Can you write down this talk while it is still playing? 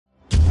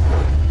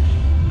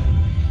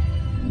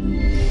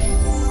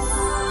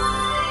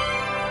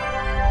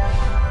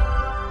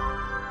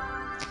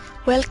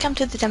Welcome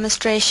to the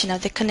demonstration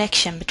of the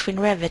connection between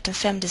Revit and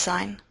FEM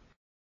Design.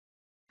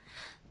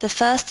 The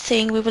first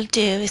thing we will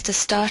do is to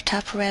start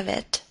up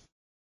Revit.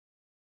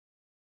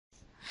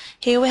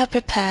 Here we have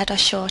prepared a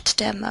short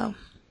demo.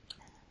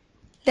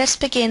 Let's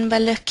begin by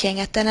looking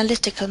at the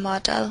analytical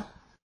model,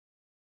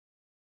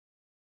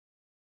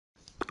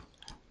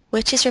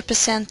 which is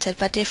represented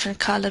by different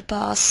colored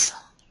bars.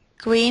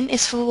 Green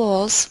is for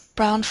walls,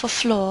 brown for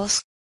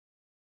floors,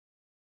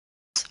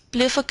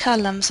 blue for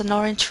columns and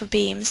orange for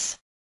beams.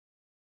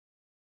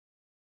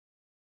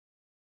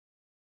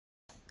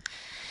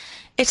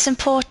 It's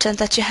important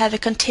that you have a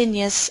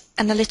continuous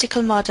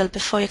analytical model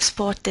before you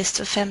export this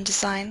to FEM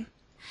Design.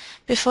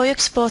 Before you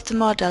export the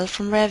model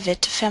from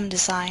Revit to FEM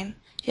Design,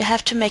 you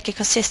have to make a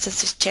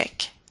consistency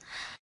check.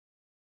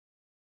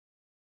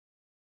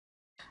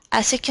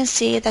 As you can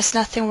see, there's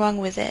nothing wrong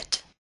with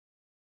it.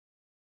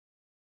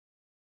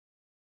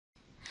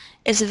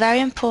 It's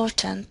very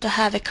important to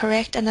have a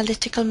correct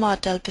analytical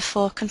model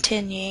before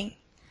continuing,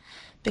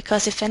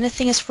 because if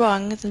anything is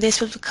wrong, then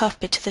this will be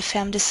copied to the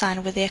FEM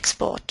Design with the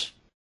export.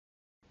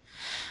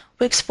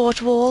 We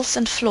export walls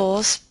and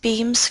floors,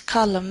 beams,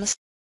 columns,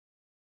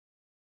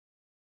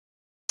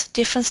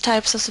 different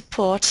types of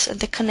supports and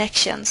the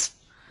connections.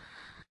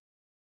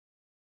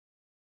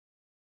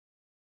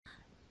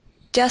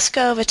 Just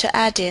go over to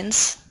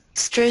Add-ins,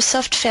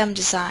 Strosoft FEM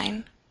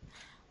Design.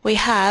 We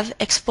have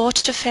Export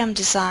to FEM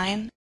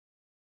Design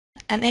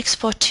and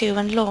Export to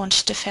and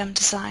Launch to FEM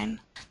Design.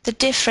 The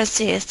difference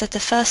is that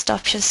the first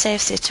option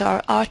saves it to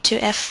our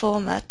R2F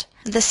format,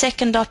 and the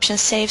second option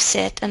saves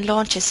it and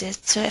launches it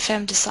to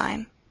FEM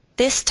Design.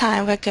 This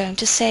time we're going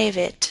to save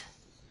it.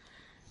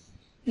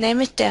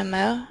 Name it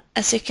Demo,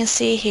 as you can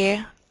see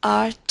here,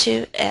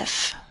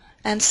 R2F,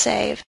 and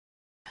save.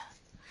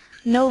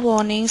 No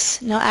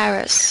warnings, no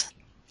errors.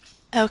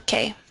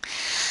 OK.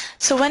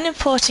 So when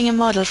importing a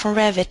model from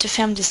Revit to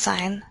FEM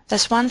Design,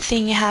 there's one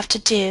thing you have to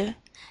do.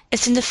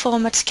 It's in the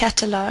Formats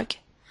catalog.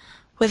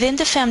 Within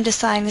the FEM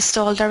Design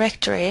install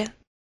directory,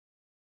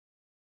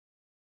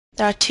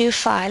 there are two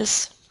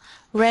files,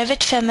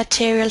 Revit FEM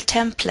Material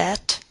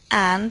Template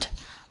and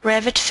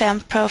Revit FEM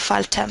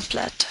Profile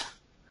Template.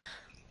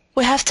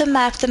 We have to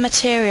map the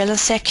material and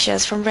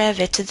sections from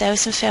Revit to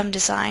those in FEM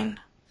Design.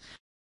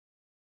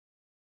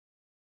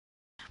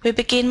 We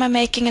begin by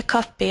making a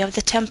copy of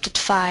the template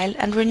file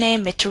and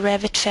rename it to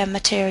Revit FEM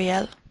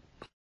Material.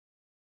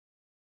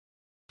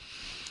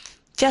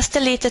 Just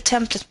delete the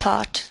template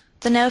part,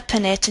 then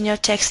open it in your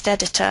text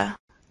editor,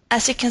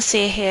 as you can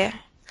see here.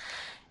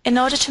 In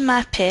order to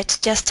map it,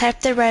 just type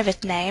the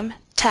Revit name,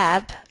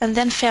 tab, and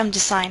then FEM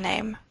Design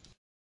name.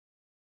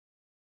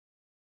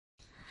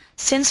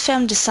 Since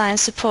FEM Design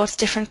supports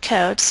different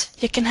codes,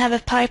 you can have a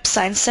pipe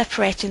sign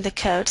separating the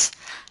codes,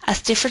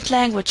 as different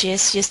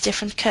languages use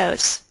different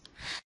codes.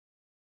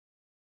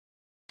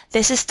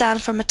 This is done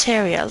for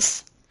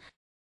materials,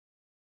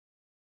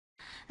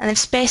 and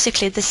it's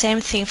basically the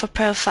same thing for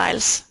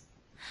profiles.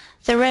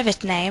 The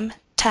Revit name,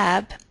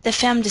 tab, the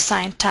FEM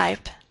Design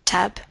type,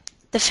 tab,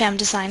 the FEM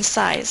Design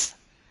size.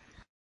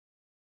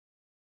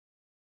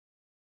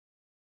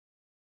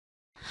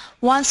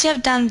 Once you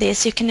have done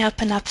this, you can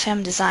open up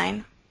FEM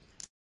Design.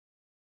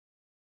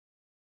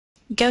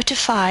 Go to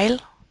File,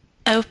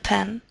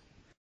 Open.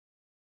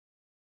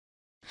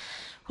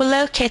 We'll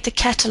locate the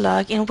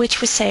catalog in which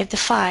we saved the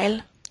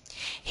file.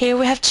 Here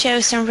we have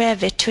chosen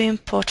Revit to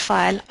import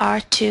file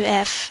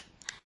R2F.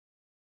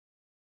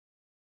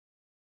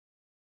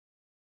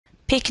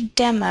 Pick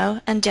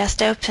Demo and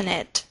just open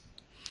it.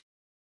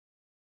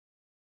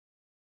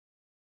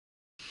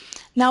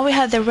 Now we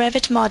have the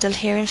Revit model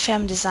here in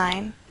FEM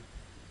Design.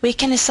 We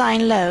can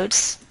assign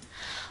loads.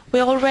 We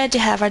already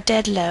have our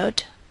dead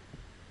load.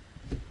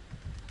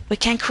 We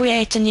can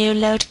create a new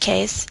load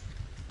case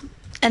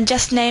and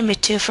just name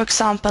it to, for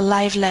example,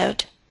 live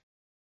load.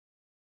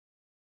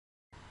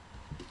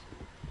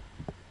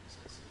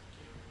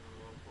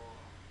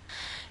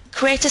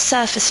 Create a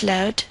surface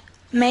load,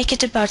 make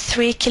it about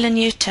 3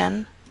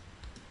 kN,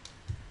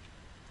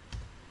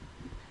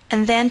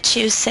 and then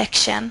choose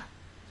section.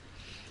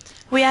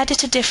 We add it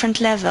to different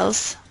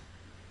levels.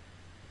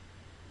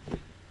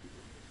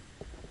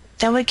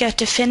 Then we go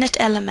to Finite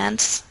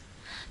Elements.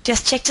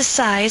 Just check the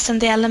size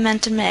and the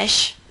element and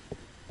mesh.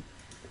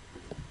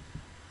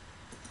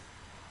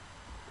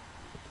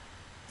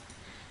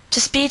 To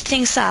speed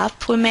things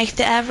up, we make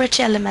the average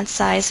element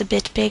size a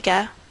bit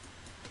bigger.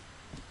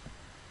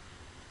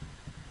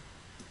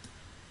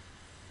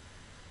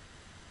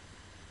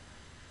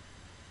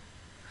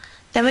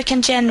 Then we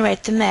can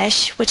generate the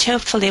mesh, which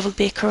hopefully will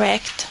be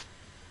correct.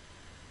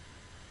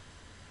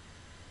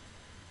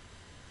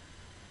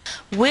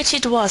 Which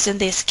it was in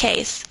this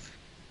case.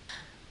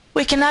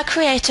 We can now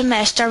create a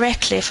mesh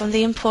directly from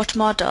the import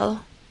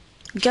model.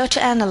 Go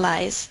to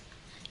Analyze,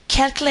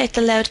 calculate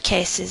the load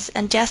cases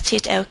and just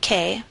hit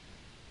OK.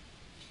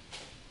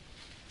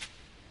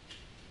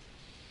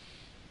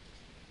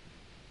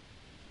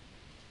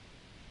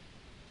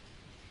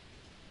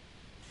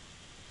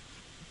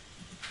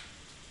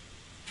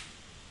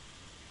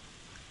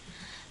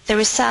 The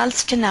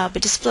results can now be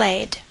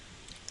displayed.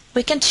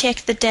 We can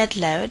check the dead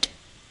load.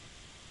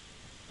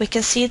 We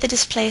can see the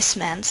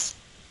displacements.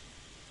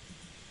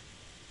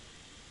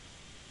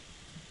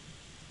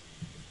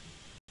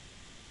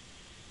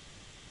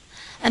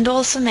 And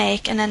also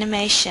make an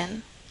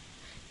animation.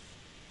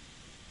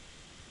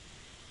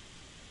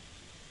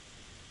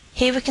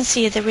 Here we can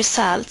see the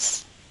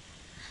results.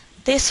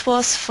 This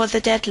was for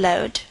the dead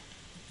load.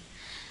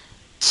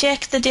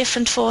 Check the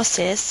different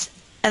forces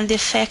and the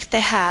effect they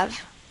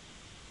have.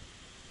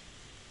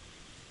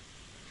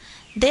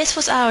 This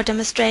was our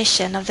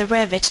demonstration of the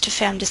Revit to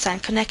FEM Design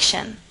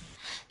connection.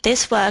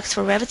 This works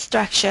for Revit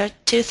Structure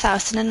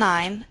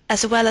 2009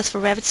 as well as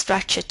for Revit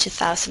Structure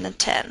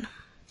 2010.